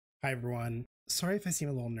Hi everyone. Sorry if I seem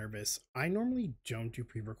a little nervous. I normally don't do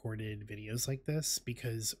pre-recorded videos like this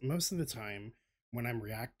because most of the time when I'm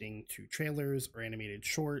reacting to trailers or animated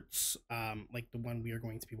shorts, like the one we are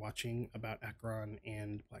going to be watching about Acheron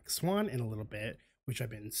and Black Swan in a little bit, which I've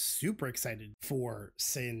been super excited for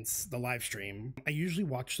since the live stream. I usually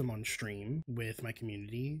watch them on stream with my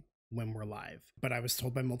community when we're live, but I was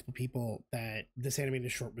told by multiple people that this animated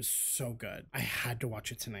short was so good I had to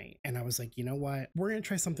watch it tonight, and I was like, you know what, we're gonna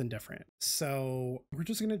try something different. So we're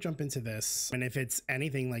just gonna jump into this, and if it's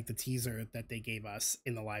anything like the teaser that they gave us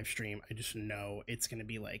in the live stream, I just know it's gonna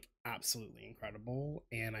be like absolutely incredible,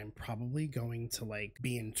 and I'm probably going to like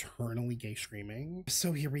be internally gay screaming.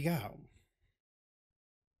 So here we go.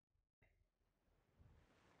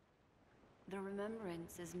 The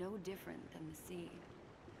remembrance is no different than the sea.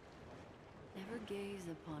 Never gaze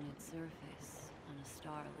upon its surface on a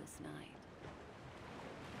starless night.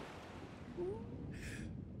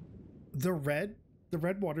 The red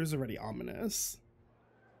water is already ominous.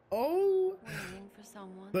 Oh, Waiting for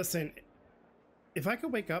someone. listen, if I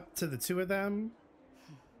could wake up to the two of them,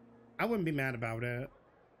 I wouldn't be mad about it.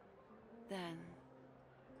 Then,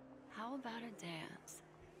 how about a dance?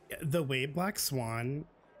 The way Black Swan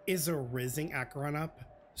is rizzing Acheron up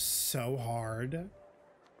so hard.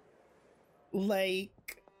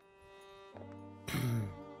 Like,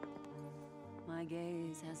 My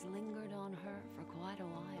gaze has lingered on her for quite a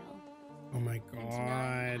while. oh my And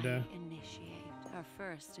tonight god. I initiate our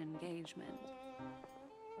first engagement.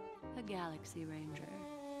 A galaxy ranger,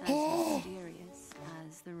 as mysterious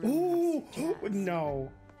as the Ooh, rumors suggest.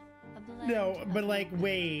 no, A blend no, but of like, hope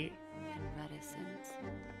wait. and reticence.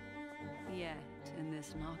 Yet, in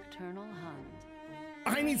this nocturnal hunt,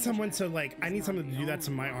 I need someone to like, I need someone to do that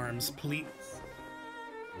to my arms, please.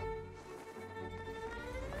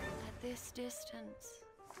 at this distance,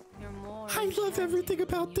 you're more I love enchanting everything than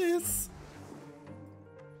about you this.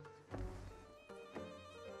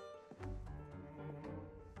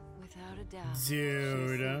 Without a doubt,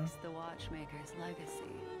 Dude. she seeks the watchmaker's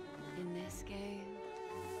legacy. In this game,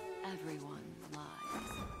 everyone lies.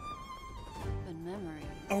 But memories.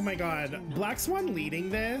 Oh my god, Black Swan leading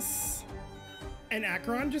this and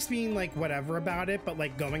Acheron just being like whatever about it, but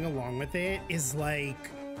like going along with it is like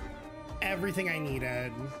everything I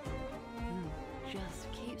needed.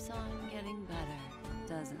 Just keeps on getting better,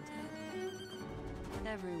 doesn't it?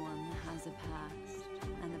 Everyone has a past,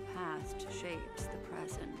 and the past shapes the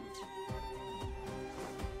present.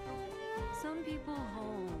 Some people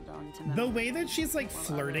hold on to The way that she's like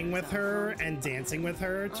flirting with her and dancing with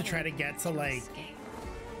her to try to get to like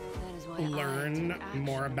learn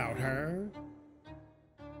more about her.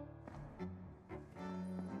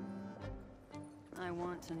 I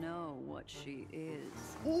want to know what she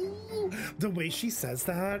is. Ooh, the way she says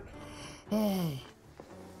that. Oh,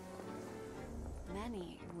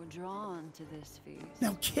 Many were drawn to this feast.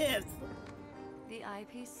 now kiss. The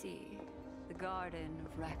IPC, the Garden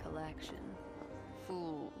of Recollection,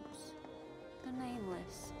 Fools, the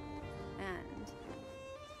Nameless, and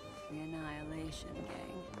the Annihilation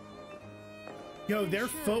Gang. Yo, They their should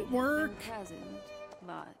have footwork been present,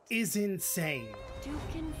 but is insane. Duke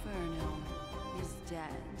Inferno is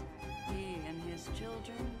dead. He and his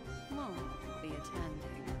children won't be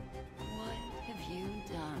attending. What have you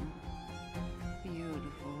done,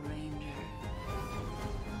 beautiful ranger?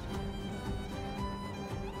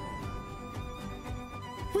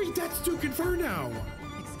 Wait, that's Duke Inferno.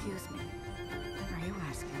 Excuse me. Are you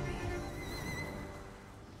asking me?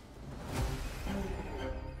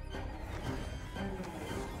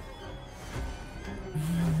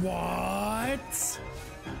 What?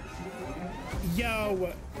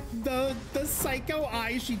 Yo, the psycho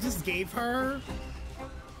eye she just gave her.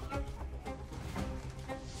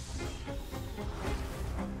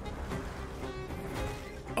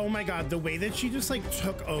 Oh my god, the way that she just like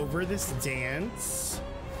took over this dance.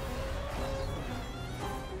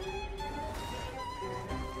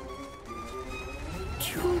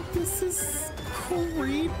 Dude, this is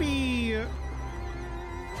creepy.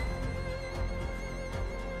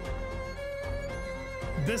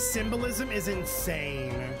 The symbolism is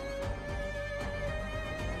insane.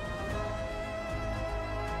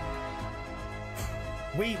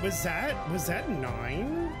 Wait, was that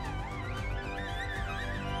 9?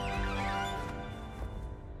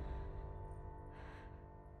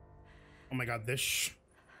 Oh my god,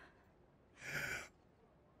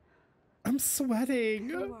 I'm sweating.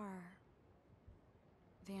 You are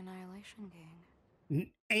the Annihilation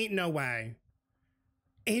Gang. Ain't no way.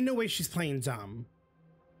 Ain't no way she's playing dumb.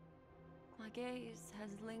 My gaze has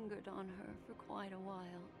lingered on her for quite a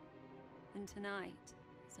while, and tonight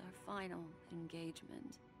is our final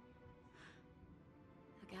engagement.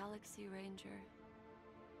 Galaxy Ranger.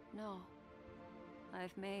 No,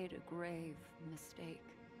 I've made a grave mistake.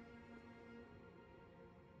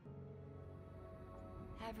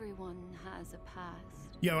 Everyone has a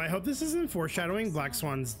past. Yo, I hope this isn't foreshadowing Black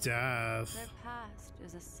Swan's death. Their past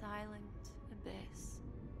is a silent abyss,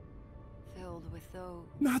 filled with those.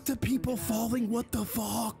 Not the people falling, what the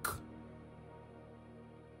fuck?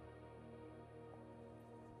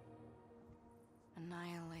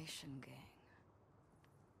 Annihilation Gang.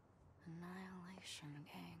 Annihilation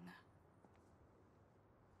Gang.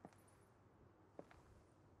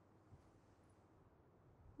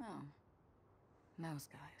 Oh. Those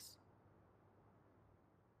guys.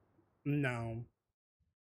 No.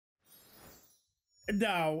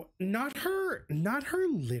 No, not her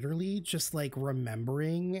literally just like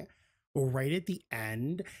remembering right at the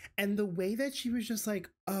end, and the way that she was just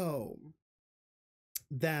like, oh,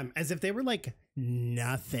 them, as if they were like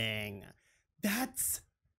nothing. That's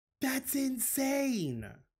insane.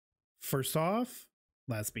 First off,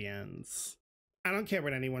 lesbians. I don't care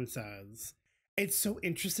what anyone says. It's so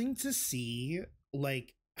interesting to see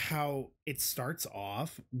like how it starts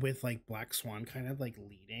off with like Black Swan kind of like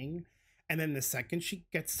leading, and then the second she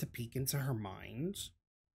gets to peek into her mind,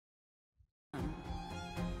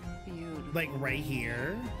 Beautiful. like right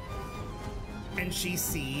here, and she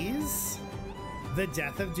sees the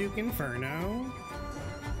death of Duke Inferno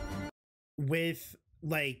with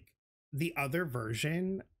like the other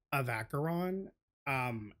version of Acheron,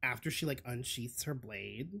 after she like unsheaths her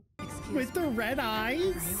blade with the red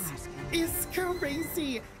eyes. Is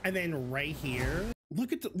crazy. And then right here,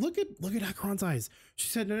 look at Acheron's eyes. She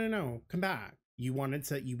said, no, come back. You wanted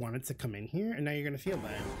to come in here, and now you're gonna feel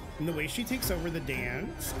that. And the way she takes over the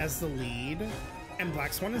dance as the lead, and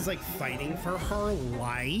Black Swan is like fighting for her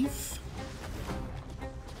life.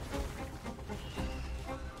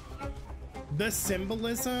 The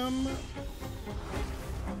symbolism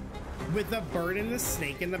with the bird and the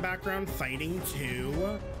snake in the background fighting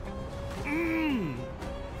too.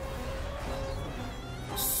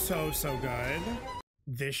 So good.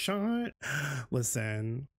 This shot,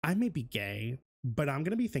 listen, I may be gay, but I'm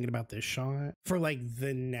gonna be thinking about this shot for like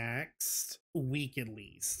the next week at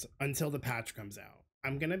least, until the patch comes out.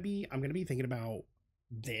 I'm gonna be thinking about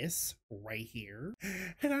this right here,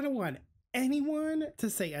 and I don't want anyone to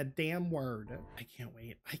say a damn word. I can't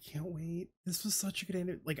wait. This was such a good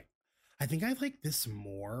end. Like, I think I like this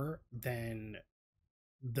more than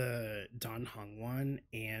the Dan Heng one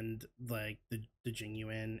and like the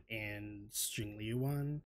Jingyuan and Xingliu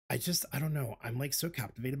one. I don't know. I'm like so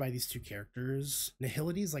captivated by these two characters.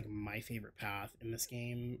 Nihility is like my favorite path in this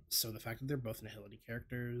game, so the fact that they're both Nihility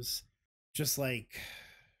characters just like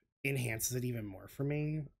enhances it even more for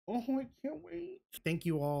me. Oh, I can't wait. Thank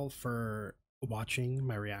you all for watching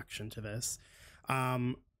my reaction to this.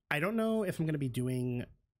 I don't know if I'm going to be doing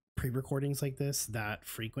pre-recordings like this that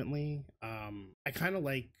frequently. I kind of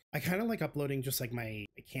like uploading just like my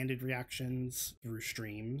candid reactions through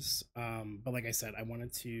streams, but like I said, I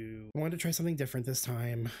wanted to try something different this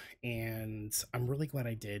time, and I'm really glad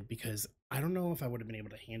I did, because I don't know if I would have been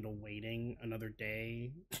able to handle waiting another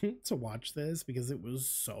day to watch this, because it was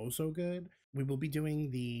so good. We will be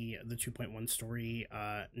doing the 2.1 story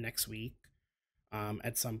next week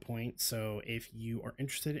at some point, so if you are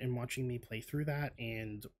interested in watching me play through that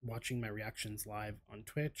and watching my reactions live on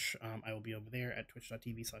Twitch, I will be over there at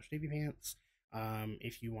twitch.tv/davypants.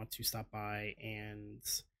 If you want to stop by and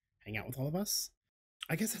hang out with all of us.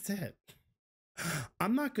 I guess that's it.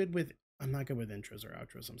 I'm not good with intros or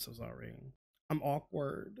outros. I'm so sorry. I'm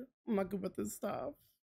awkward. I'm not good with this stuff.